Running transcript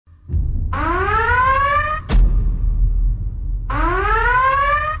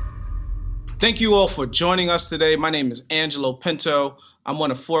Thank you all for joining us today. My name is Angelo Pinto. I'm one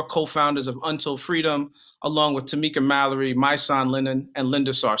of 4 co-founders of Until Freedom, along with Tamika Mallory, Myson Lennon, and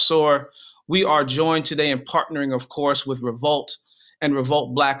Linda Sarsour. We are joined today and partnering, of course, with REVOLT and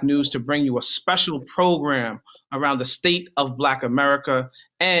REVOLT Black News to bring you a special program around the state of Black America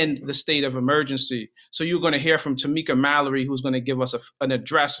and the state of emergency. So you're going to hear from Tamika Mallory, who's going to give us an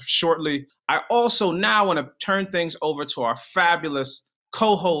address shortly. I also now want to turn things over to our fabulous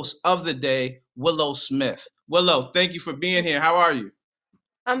co-host of the day, Willow Smith. Willow, thank you for being here. How are you?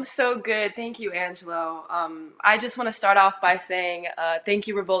 I'm so good. Thank you, Angelo. I just want to start off by saying thank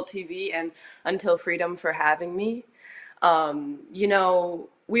you, Revolt TV and Until Freedom, for having me. You know,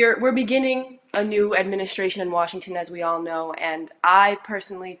 we're beginning a new administration in Washington, as we all know, and I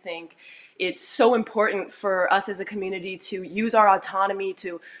personally think it's so important for us as a community to use our autonomy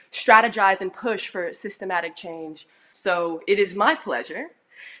to strategize and push for systematic change. So it is my pleasure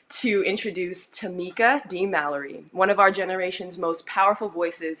to introduce Tamika D. Mallory, one of our generation's most powerful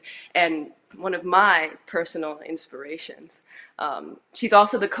voices and one of my personal inspirations. She's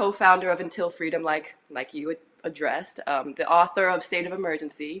also the co-founder of Until Freedom, like you addressed, the author of State of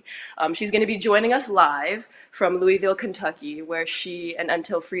Emergency. She's going to be joining us live from Louisville, Kentucky, where she and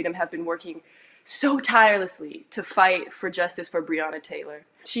Until Freedom have been working so tirelessly to fight for justice for Breonna Taylor.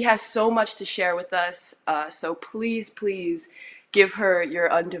 She has so much to share with us, so please give her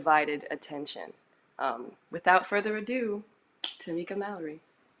your undivided attention. Without further ado, Tamika Mallory.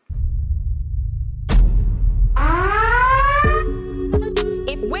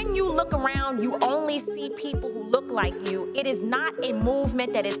 If when you look around, you only see people who look like you, it is not a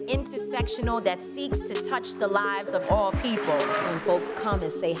movement that is intersectional, that seeks to touch the lives of all people. When folks come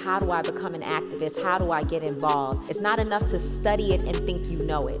and say, how do I become an activist? How do I get involved? It's not enough to study it and think you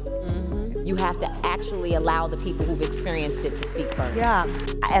know it. You have to actually allow the people who've experienced it to speak first. Yeah.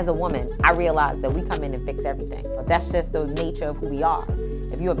 As a woman, I realize that we come in and fix everything. But that's just the nature of who we are.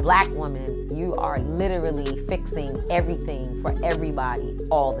 If you're a Black woman, you are literally fixing everything for everybody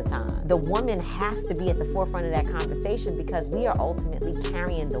all the time. The woman has to be at the forefront of that conversation because we are ultimately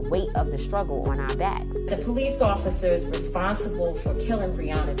carrying the weight of the struggle on our backs. The police officers responsible for killing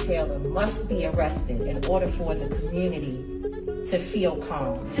Breonna Taylor must be arrested in order for the community to feel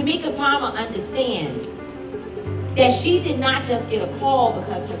calm. Tamika Palmer understands that she did not just get a call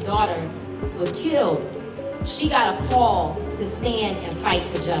because her daughter was killed. She got a call to stand and fight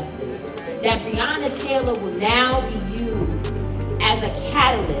for justice. That Breonna Taylor will now be used as a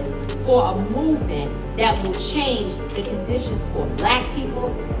catalyst for a movement that will change the conditions for Black people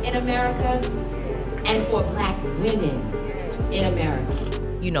in America and for Black women in America.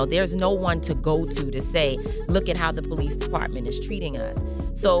 You know, there's no one to go to say, look at how the police department is treating us.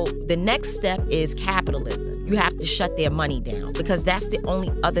 So the next step is capitalism. You have to shut their money down because that's the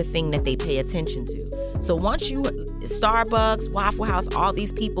only other thing that they pay attention to. So once you, Starbucks, Waffle House, all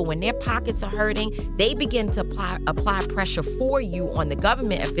these people, when their pockets are hurting, they begin to apply pressure for you on the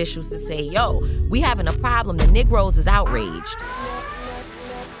government officials to say, yo, we having a problem. The Negroes is outraged.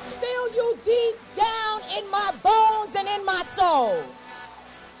 Feel you deep down in my bones and in my soul.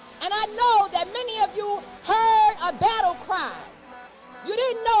 And I know that many of you heard a battle cry. You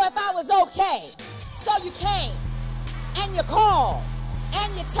didn't know if I was okay. So you came, and you called,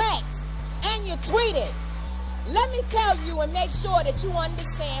 and you text, and you tweeted. Let me tell you and make sure that you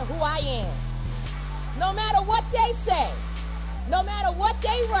understand who I am. No matter what they say, no matter what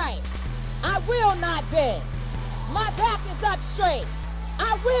they write, I will not bend. My back is up straight.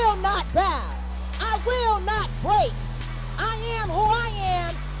 I will not bow. I will not break. I am who I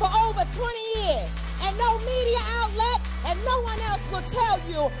am for over 20 years, and no media outlet and no one else will tell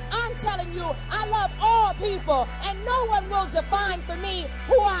you. I'm telling you, I love all people, and no one will define for me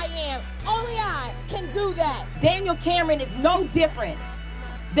who I am. Only I can do that. Daniel Cameron is no different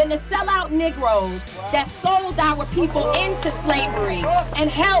than the sellout Negroes that sold our people into slavery and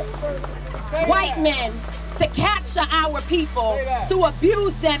helped white men to capture our people, to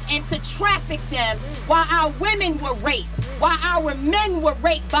abuse them and to traffic them while our women were raped, while our men were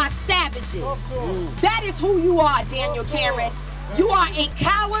raped by savages. That is who you are, Daniel Cameron. You are a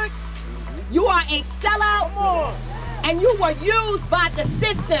coward, you are a sellout, and you were used by the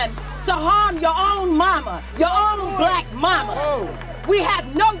system to harm your own mama, your own Black mama. We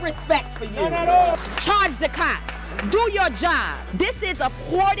have no respect for you. Charge the cops. Do your job. This is a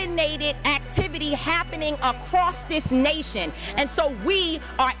coordinated activity happening across this nation. And so we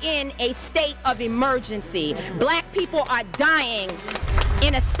are in a state of emergency. Black people are dying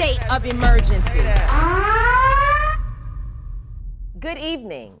in a state of emergency. Good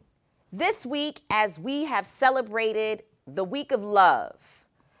evening. This week, as we have celebrated the Week of Love,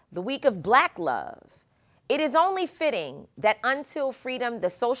 the week of Black love, it is only fitting that Until Freedom, the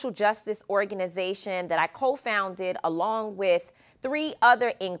social justice organization that I co-founded along with 3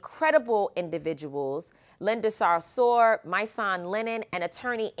 other incredible individuals, Linda Sarsour, my son Lennon, and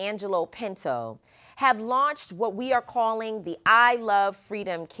attorney Angelo Pinto, have launched what we are calling the I Love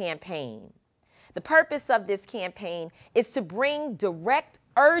Freedom campaign. The purpose of this campaign is to bring direct,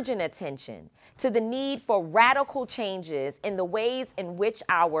 urgent attention to the need for radical changes in the ways in which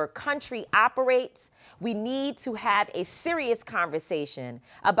our country operates. We need to have a serious conversation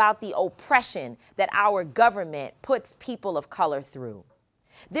about the oppression that our government puts people of color through.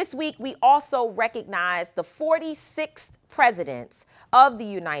 This week, we also recognize the 46th presidents of the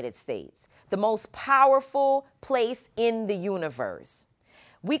United States, the most powerful place in the universe.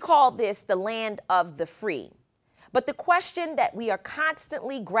 We call this the land of the free. But the question that we are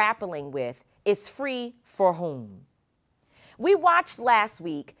constantly grappling with is free for whom? We watched last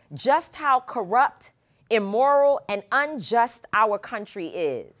week just how corrupt, immoral, and unjust our country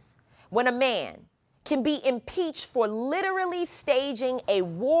is when a man can be impeached for literally staging a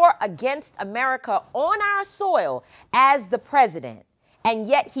war against America on our soil as the president, and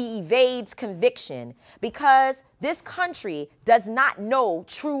yet he evades conviction because this country does not know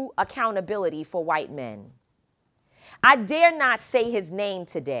true accountability for white men. I dare not say his name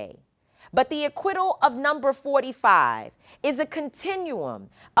today, but the acquittal of number 45 is a continuum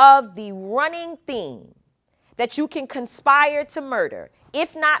of the running theme that you can conspire to murder,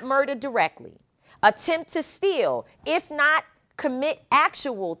 if not murder directly, attempt to steal, if not commit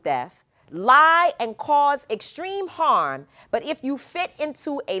actual theft, lie and cause extreme harm, but if you fit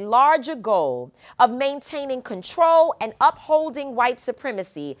into a larger goal of maintaining control and upholding white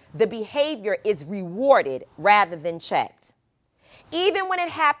supremacy, the behavior is rewarded rather than checked. Even when it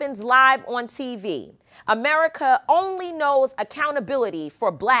happens live on TV, America only knows accountability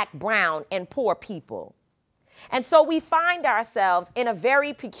for Black, brown, and poor people. And so we find ourselves in a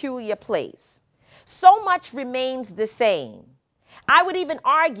very peculiar place. So much remains the same. I would even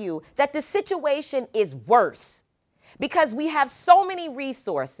argue that the situation is worse because we have so many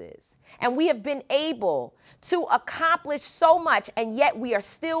resources and we have been able to accomplish so much, and yet we are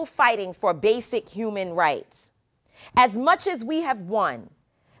still fighting for basic human rights. As much as we have won,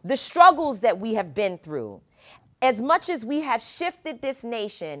 the struggles that we have been through, as much as we have shifted this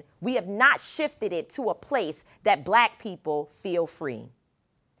nation, we have not shifted it to a place that Black people feel free.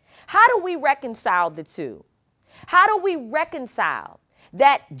 How do we reconcile the two? How do we reconcile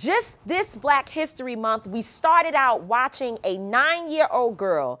that just this Black History Month, we started out watching a 9-year-old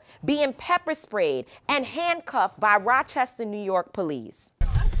girl being pepper sprayed and handcuffed by Rochester, New York police?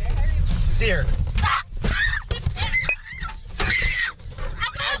 There.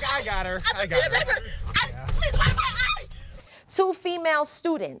 I got her. I got her. Yeah. 2 female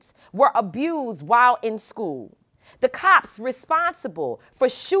students were abused while in school. The cops responsible for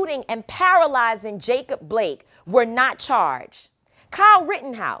shooting and paralyzing Jacob Blake were not charged. Kyle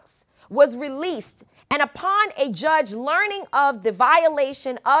Rittenhouse was released, and upon a judge learning of the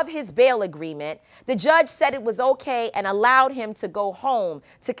violation of his bail agreement, the judge said it was okay and allowed him to go home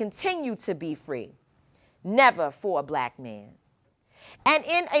to continue to be free. Never for a Black man. And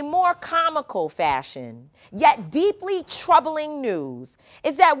in a more comical fashion, yet deeply troubling news,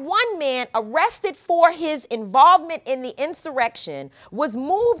 is that one man arrested for his involvement in the insurrection was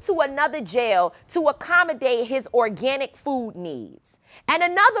moved to another jail to accommodate his organic food needs. And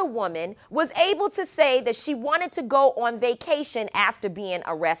another woman was able to say that she wanted to go on vacation after being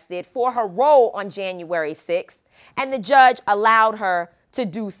arrested for her role on January 6th, and the judge allowed her to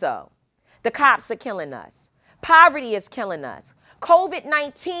do so. The cops are killing us. Poverty is killing us.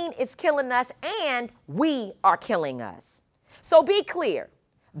 COVID-19 is killing us, and we are killing us. So be clear,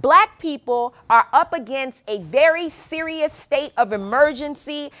 Black people are up against a very serious state of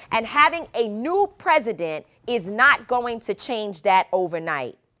emergency, and having a new president is not going to change that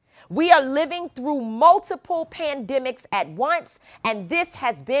overnight. We are living through multiple pandemics at once, and this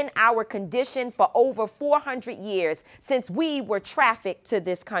has been our condition for over 400 years since we were trafficked to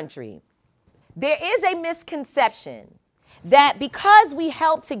this country. There is a misconception that because we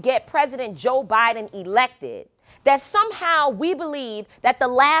helped to get President Joe Biden elected, that somehow we believe that the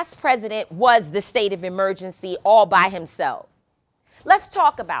last president was the state of emergency all by himself. Let's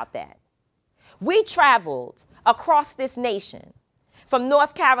talk about that. We traveled across this nation, from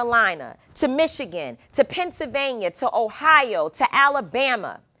North Carolina to Michigan to Pennsylvania to Ohio to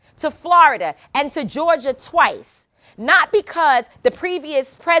Alabama to Florida and to Georgia twice, not because the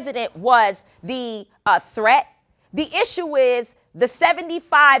previous president was the threat. The issue is the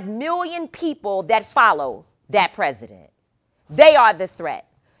 75 million people that follow that president. They are the threat.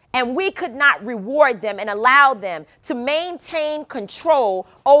 And we could not reward them and allow them to maintain control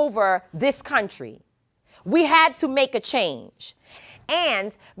over this country. We had to make a change.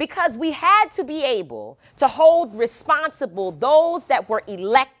 And because we had to be able to hold responsible those that were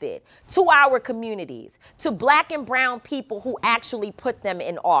elected to our communities, to black and brown people who actually put them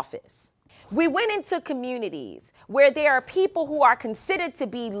in office. We went into communities where there are people who are considered to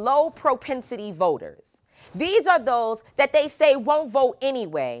be low propensity voters. These are those that they say won't vote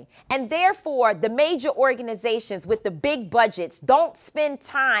anyway, and therefore the major organizations with the big budgets don't spend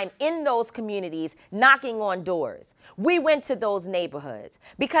time in those communities knocking on doors. We went to those neighborhoods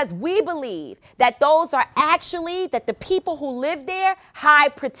because we believe that those are actually, that the people who live there, high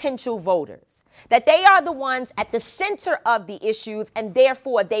potential voters, that they are the ones at the center of the issues, and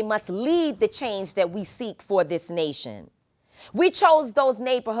therefore they must lead the change that we seek for this nation. We chose those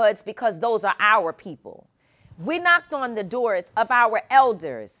neighborhoods because those are our people. We knocked on the doors of our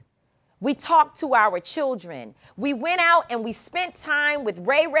elders. We talked to our children. We went out and we spent time with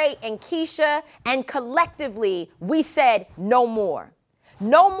Ray Ray and Keisha, and collectively we said no more.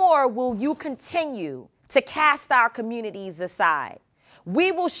 No more will you continue to cast our communities aside.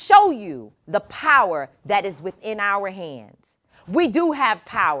 We will show you the power that is within our hands. We do have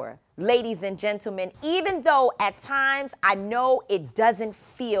power, ladies and gentlemen, even though at times I know it doesn't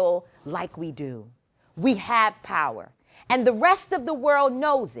feel like we do. We have power, and the rest of the world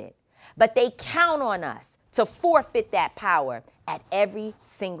knows it, but they count on us to forfeit that power at every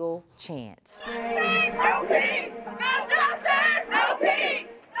single chance. No peace, no justice, no peace,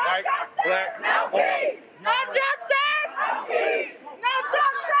 no justice, no peace, no justice, no peace, no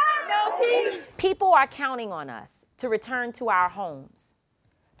justice, no peace. People are counting on us to return to our homes,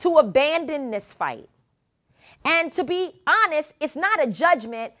 to abandon this fight. And to be honest, it's not a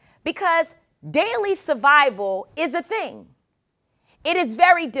judgment, because daily survival is a thing. It is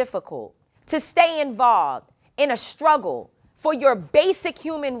very difficult to stay involved in a struggle for your basic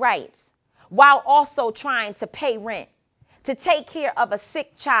human rights while also trying to pay rent, to take care of a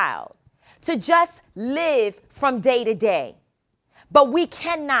sick child, to just live from day to day. But we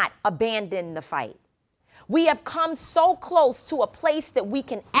cannot abandon the fight. We have come so close to a place that we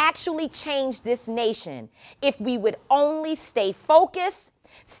can actually change this nation if we would only stay focused,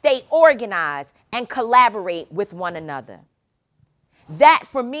 stay organized, and collaborate with one another. That,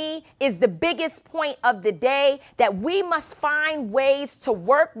 for me, is the biggest point of the day, that we must find ways to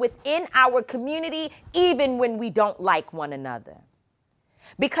work within our community even when we don't like one another.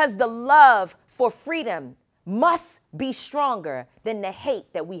 Because the love for freedom must be stronger than the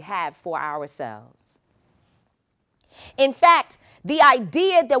hate that we have for ourselves. In fact, the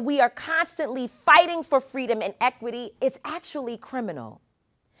idea that we are constantly fighting for freedom and equity is actually criminal.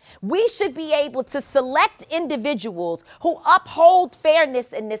 We should be able to select individuals who uphold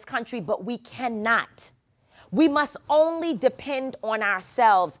fairness in this country, but we cannot. We must only depend on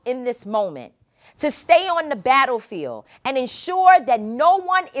ourselves in this moment to stay on the battlefield and ensure that no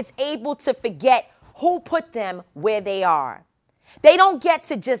one is able to forget who put them where they are. They don't get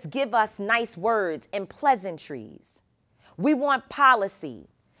to just give us nice words and pleasantries. We want policy.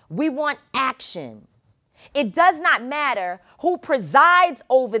 We want action. It does not matter who presides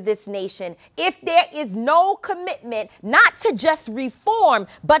over this nation if there is no commitment not to just reform,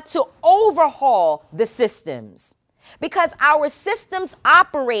 but to overhaul the systems. Because our systems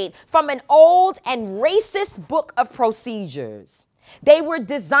operate from an old and racist book of procedures. They were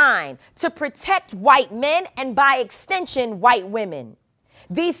designed to protect white men and, by extension, white women.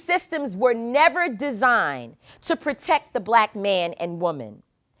 These systems were never designed to protect the black man and woman.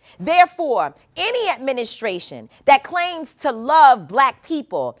 Therefore, any administration that claims to love black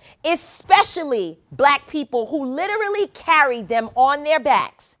people, especially black people who literally carry them on their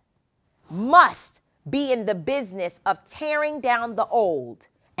backs, must be in the business of tearing down the old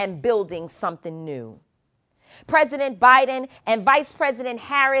and building something new. President Biden and Vice President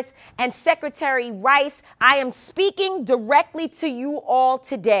Harris and Secretary Rice, I am speaking directly to you all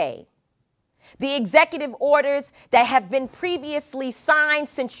today. The executive orders that have been previously signed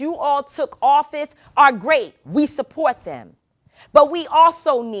since you all took office are great. We support them. But we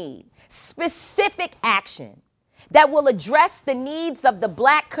also need specific action that will address the needs of the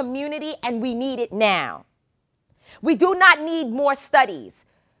black community, and we need it now. We do not need more studies.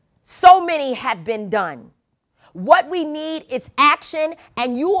 So many have been done. What we need is action,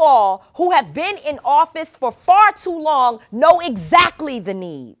 and you all who have been in office for far too long know exactly the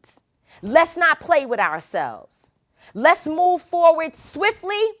needs. Let's not play with ourselves. Let's move forward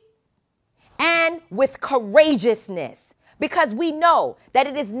swiftly and with courageousness, because we know that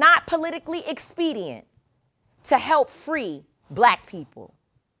it is not politically expedient to help free black people.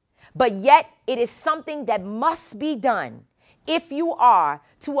 But yet it is something that must be done if you are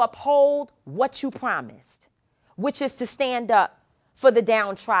to uphold what you promised, which is to stand up for the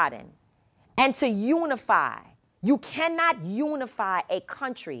downtrodden and to unify. You cannot unify a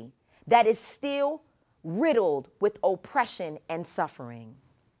country that is still riddled with oppression and suffering.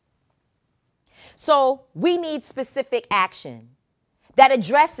 So we need specific action that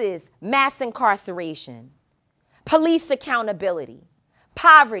addresses mass incarceration, police accountability,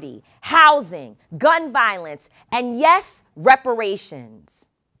 poverty, housing, gun violence, and yes, reparations.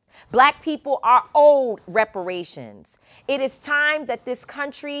 Black people are owed reparations. It is time that this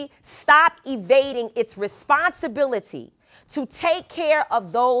country stop evading its responsibility to take care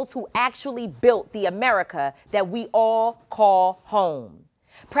of those who actually built the America that we all call home.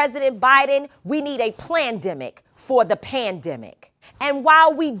 President Biden, we need a plandemic for the pandemic. And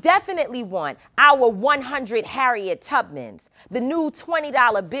while we definitely want our 100 Harriet Tubmans, the new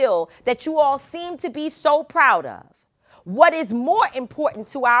 $20 bill that you all seem to be so proud of, what is more important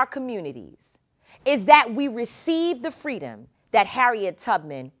to our communities is that we receive the freedom that Harriet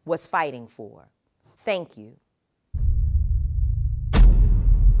Tubman was fighting for. Thank you.